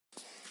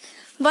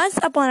Once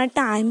upon a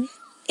time,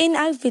 in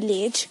our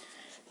village,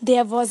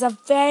 there was a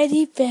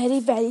very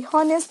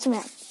honest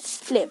man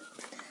lived.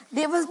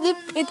 There was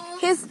lived with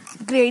his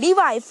greedy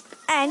wife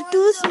and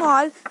two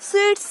small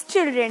sweet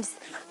children.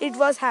 It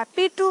was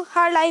happy to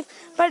her life,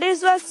 but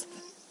it was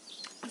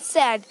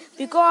sad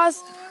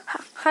because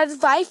her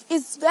wife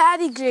is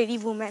very greedy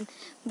woman.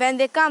 When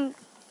they come,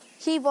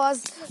 he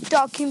was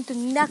talking to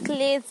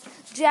necklace,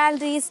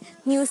 jewelries,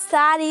 new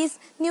saris,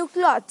 new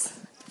clothes.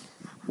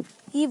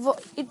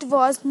 It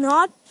was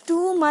not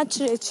too much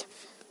rich,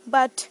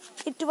 but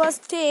it was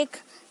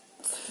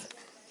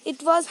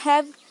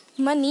have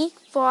money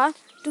for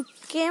to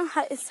came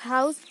his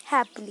house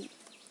happily.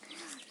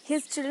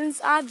 His children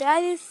are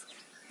very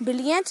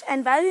brilliant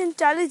and very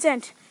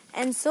intelligent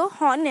and so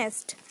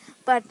honest,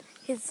 but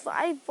his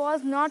wife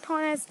was not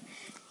honest.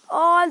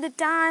 All the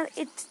time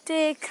it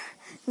take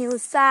new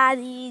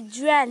sari,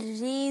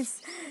 jewelries,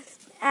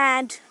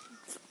 and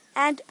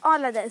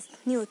all other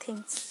new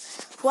things.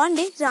 One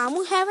day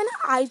Ramu have an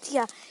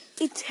idea.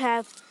 It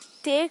have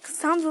take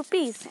some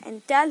rupees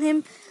and tell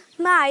him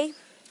my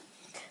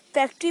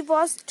factory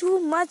was too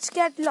much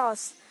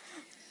loss.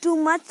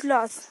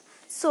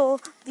 So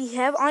we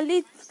have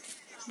only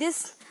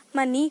this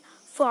money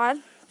for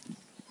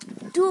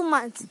 2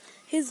 months.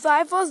 His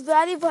wife was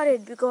very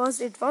worried because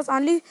it was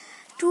only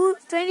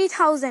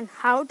 20,000.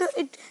 How do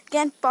it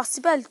can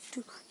possible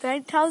to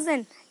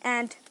 20,000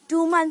 and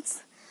 2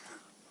 months?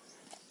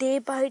 Day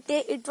by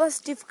day it was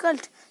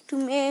difficult to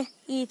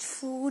eat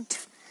food,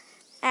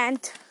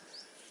 and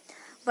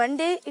one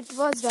day it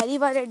was very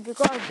worried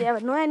because there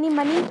was no any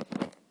money.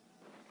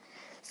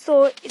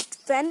 So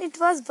when it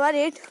was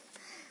worried,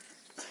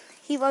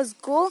 he was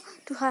go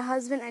to her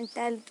husband and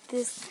tell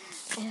this.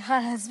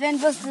 Her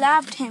husband was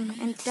laughed him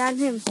and tell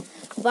him,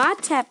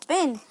 what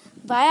happened?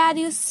 Why are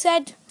you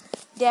sad?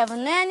 There was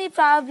no any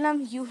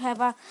problem. You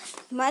have a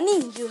money.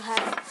 You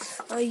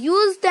have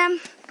used them.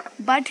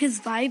 But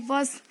his wife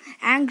was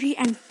angry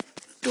and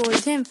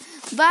told him,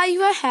 why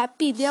you are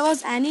happy? There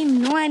was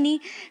no any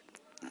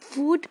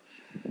food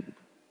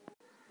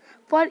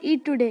for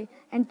eat today,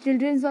 and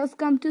children was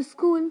come to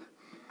school.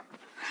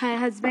 Her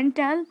husband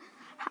tell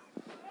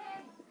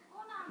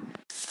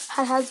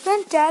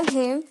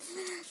him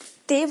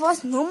there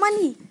was no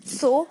money,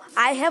 so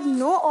I have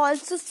no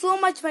also so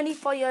much money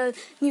for your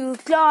new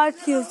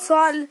clothes, new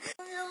shawl,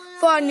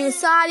 for new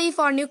sari,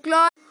 for new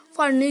clothes,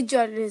 for new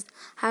jewelry.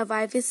 Her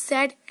wife is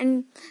sad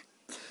and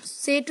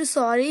say to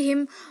sorry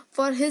him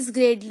for his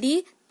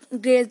greedy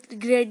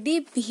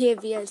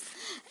behaviors,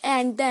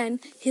 and then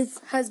his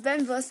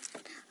husband was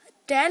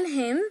tell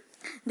him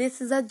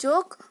this is a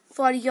joke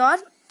for your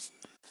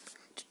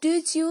to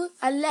teach you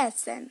a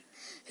lesson.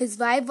 His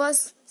wife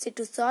was said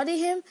to sorry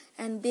him,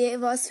 and they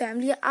was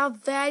family a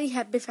very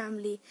happy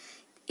family.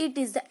 It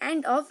is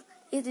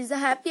a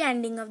happy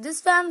ending of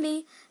this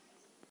family.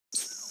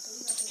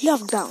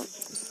 Lockdown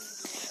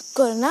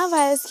corona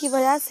virus की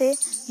वजह से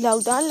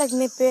lockdown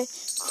लगने पे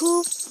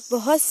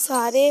बहुत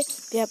सारे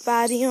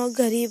व्यापारियों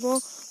गरीबों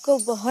को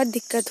बहुत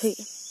दिक्कत हुई।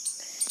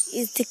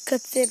 इस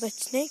दिक्कत से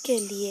बचने के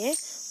लिए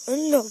उन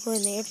लोगों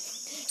ने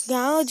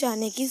गांव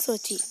जाने की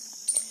सोची।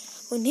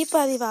 उन्हीं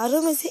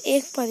परिवारों में से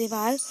एक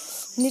परिवार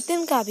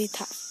नितिन का भी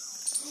था।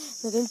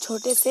 नितिन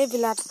छोटे से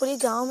विलाटपुरी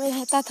गांव में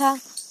रहता था।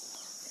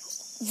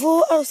 वो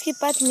और उसकी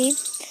पत्नी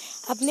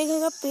अपने घर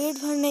का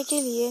पेट भरने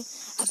के लिए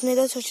अपने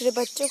 2 छोटे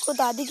बच्चों को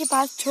दादी के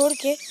पास छोड़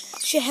के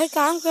शहर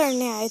काम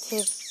करने आए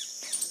थे।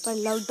 पर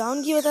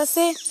लॉकडाउन की वजह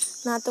से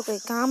ना तो कोई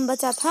काम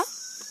बचा था,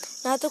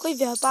 ना तो कोई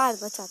व्यापार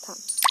बचा था।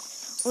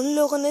 उन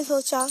लोगों ने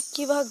सोचा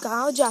कि वह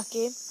गांव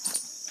जाके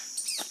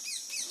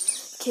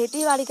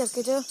खेती बाड़ी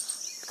करके जो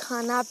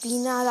खाना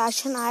पीना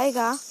राशन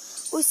आएगा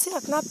उससे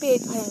अपना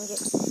पेट भरेंगे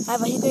और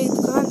वहीं कोई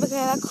दुकान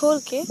वगैरह खोल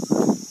के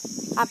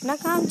अपना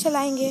काम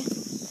चलाएंगे।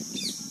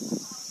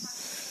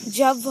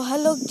 जब वह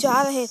लोग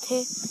जा रहे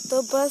थे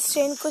तो बस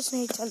ट्रेन कुछ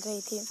नहीं चल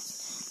रही थी।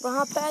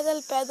 वहाँ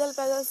पैदल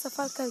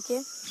सफ़र करके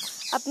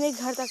अपने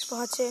घर तक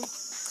पहुँचे,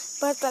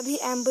 पर तभी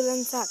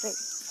एम्बुलेंस आ गई।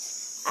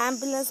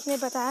 एम्बुलेंस ने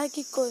बताया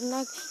कि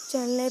कोरोना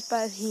चलने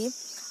पर ही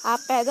आप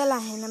पैदल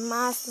आए हैं,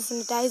 मास्क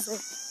सैनिटाइजर,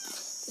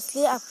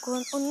 इसलिए आपको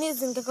 19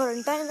 दिन का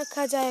क्वारंटाइन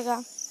रखा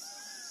जाएगा।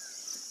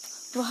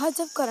 वह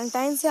जब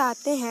क्वारंटाइन से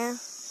आते हैं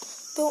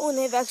तो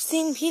उन्हें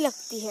वैक्सीन भी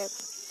लगती है,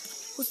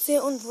 उससे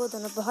वो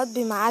दोनों बहुत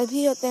बीमार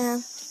भी होते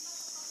हैं।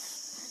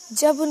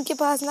 जब उनके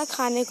पास ना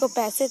खाने को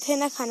पैसे थे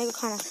ना खाने को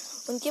खाना,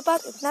 उनके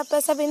पास इतना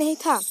पैसा भी नहीं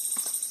था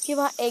कि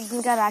वह 1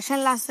 दिन का राशन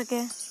ला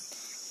सके।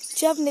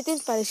 जब नितिन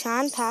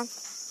परेशान था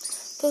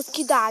तो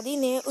उसकी दादी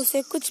ने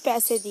उसे कुछ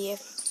पैसे दिए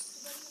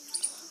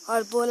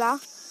और बोला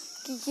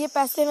कि ये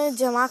पैसे मैंने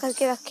जमा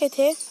करके रखे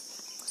थे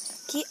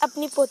कि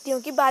अपनी पोतियों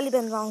की बाली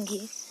बनवाऊंगी,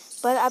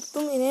 पर अब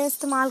तुम इन्हें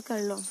इस्तेमाल कर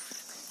लो।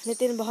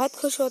 नितिन बहुत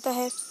खुश होता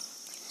है।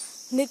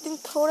 नितिन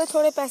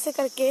थोड़े पैसे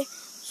करके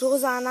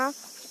रोज़ाना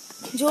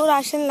जो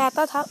राशन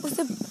लाता था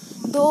उसे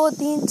 2,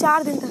 3,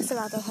 4 दिन तक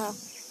चलाता था।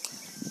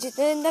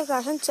 जितने दिन तक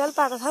राशन चल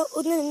पाता था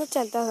उतने दिन तक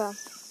चलता था।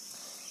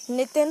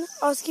 नितिन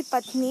और उसकी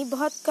पत्नी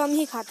बहुत कम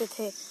ही खाते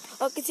थे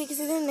और किसी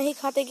दिन नहीं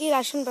खाते कि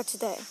राशन बच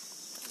जाए।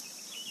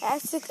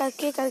 ऐसे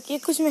करके करके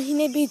कुछ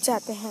महीने बीत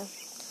जाते हैं।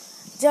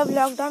 जब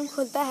लॉकडाउन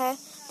खुलता है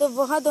तो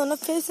वह दोनों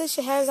फिर से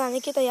शहर जाने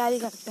की तैयारी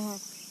करते हैं।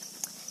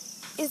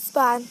 इस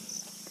बार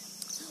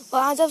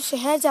वहाँ जब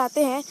शहर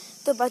जाते हैं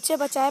तो बच्चे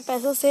बचाए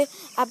पैसों से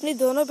अपनी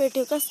दोनों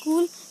बेटियों का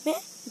स्कूल में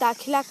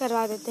दाखिला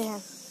करवा देते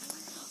हैं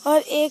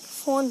और एक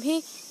फ़ोन भी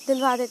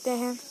दिलवा देते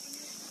हैं।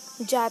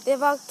 जाते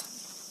वक्त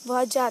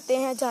वह जाते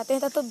हैं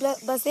तब तो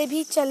बसें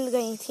भी चल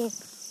गई थीं।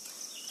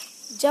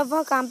 जब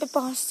वह काम पे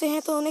पहुँचते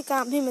हैं तो उन्हें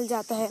काम भी मिल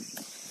जाता है।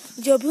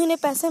 जो भी उन्हें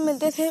पैसे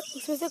मिलते थे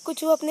उसमें से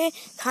कुछ वो अपने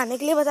खाने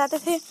के लिए बचाते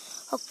थे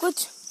और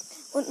कुछ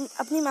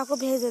अपनी माँ को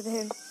भेज देते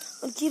थे।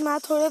 उनकी माँ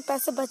थोड़े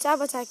पैसे बचा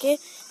बचा के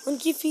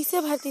उनकी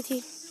फीसें भरती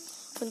थी।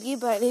 उनकी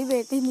बड़ी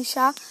बेटी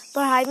निशा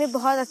पढ़ाई में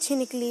बहुत अच्छी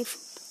निकली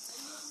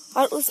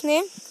और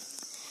उसने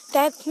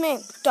 10th में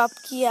टॉप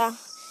किया।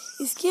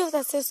 इसकी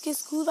वजह से उसके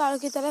स्कूल वालों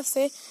की तरफ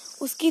से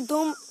उसकी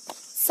 2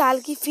 साल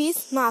की फीस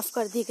माफ़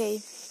कर दी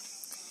गई।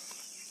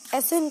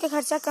 ऐसे उनका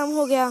खर्चा कम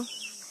हो गया।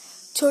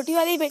 छोटी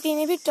वाली बेटी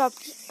ने भी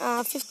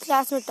 5th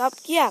क्लास में टॉप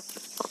किया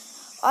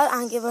और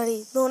आगे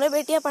बढ़ी। दोनों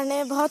बेटियां पढ़ने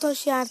में बहुत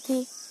होशियार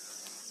थी।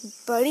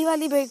 बड़ी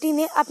वाली बेटी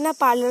ने अपना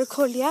पार्लर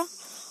खोल लिया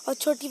और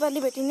छोटी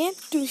वाली बेटी ने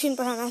ट्यूशन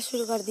पढ़ाना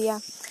शुरू कर दिया।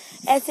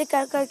 ऐसे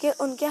कर करके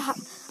उनके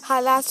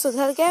हालात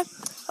सुधर गए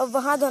और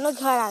वहाँ दोनों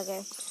घर आ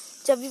गए।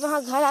 जब भी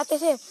वहाँ घर आते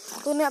थे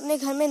तो उन्हें अपने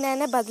घर में नए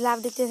नए बदलाव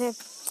दिखते थे।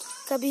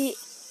 कभी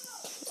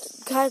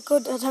घर को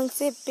ढंग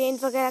से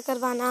पेंट वगैरह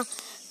करवाना,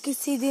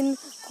 किसी दिन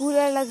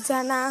कूलर लग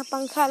जाना,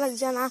 पंखा लग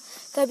जाना,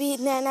 कभी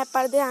नए नए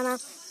पर्दे आना।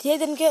 धीरे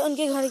दिन के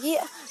उनके घर की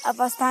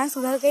अवस्थाएं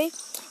सुधर गई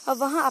और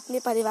वहाँ अपने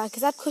परिवार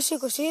के साथ खुशी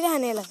खुशी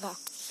रहने लगा।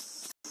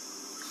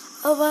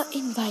 Our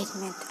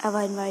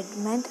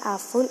environment are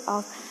full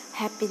of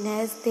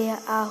happiness. There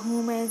are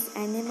humans,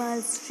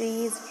 animals,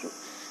 trees,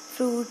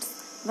 fruits,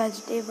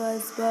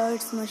 vegetables,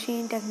 birds,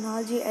 machine,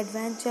 technology,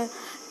 adventure,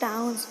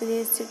 towns,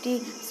 village, city,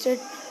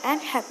 street,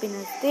 and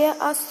happiness. There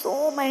are so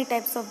many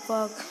types of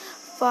work: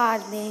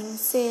 farming,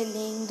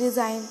 sailing,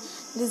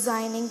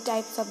 designing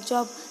types of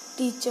job,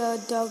 teacher,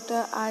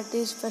 doctor,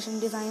 artist, fashion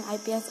design,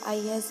 IPS,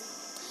 IAS,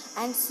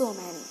 and so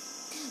many.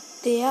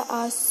 There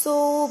are so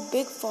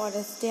big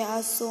forests, there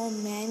are so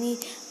many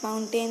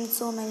mountains,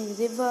 so many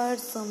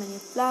rivers, so many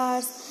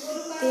flowers.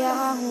 There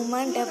are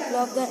human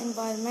develop the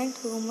environment.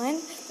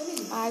 Human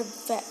are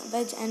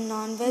veg and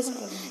non-veg,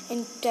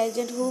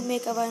 intelligent who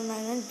make our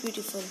environment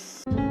beautiful.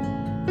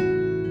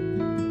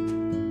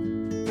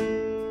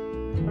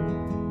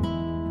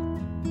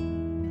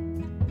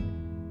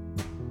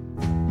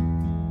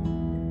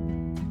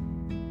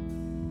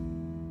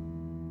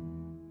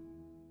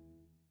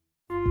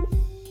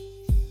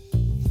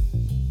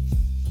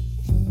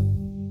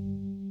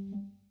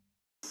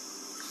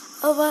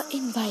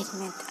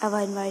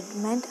 Our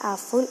environment are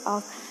full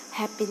of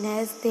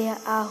happiness. There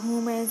are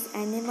humans,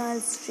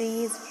 animals,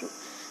 trees,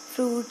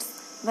 fruits,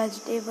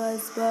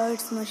 vegetables,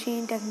 birds,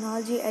 machine,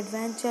 technology,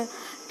 adventure,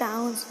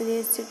 towns,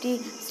 village, city,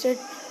 street,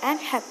 and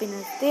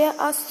happiness. There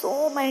are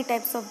so many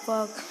types of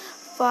work: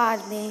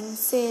 farming,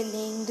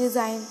 sailing,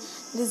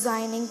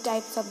 designing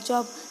types of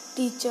job,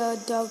 teacher,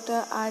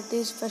 doctor,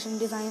 artist, fashion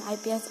design,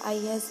 IPS,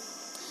 IAS,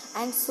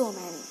 and so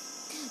many.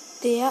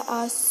 There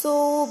are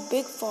so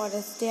big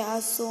forests, there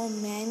are so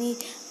many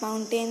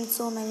mountains,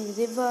 so many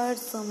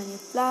rivers, so many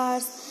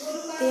flowers.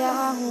 There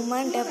are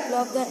human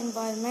develop the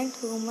environment.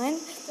 Human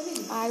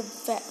are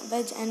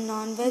veg and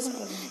non-veg,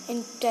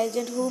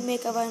 intelligent who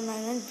make our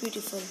environment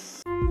beautiful.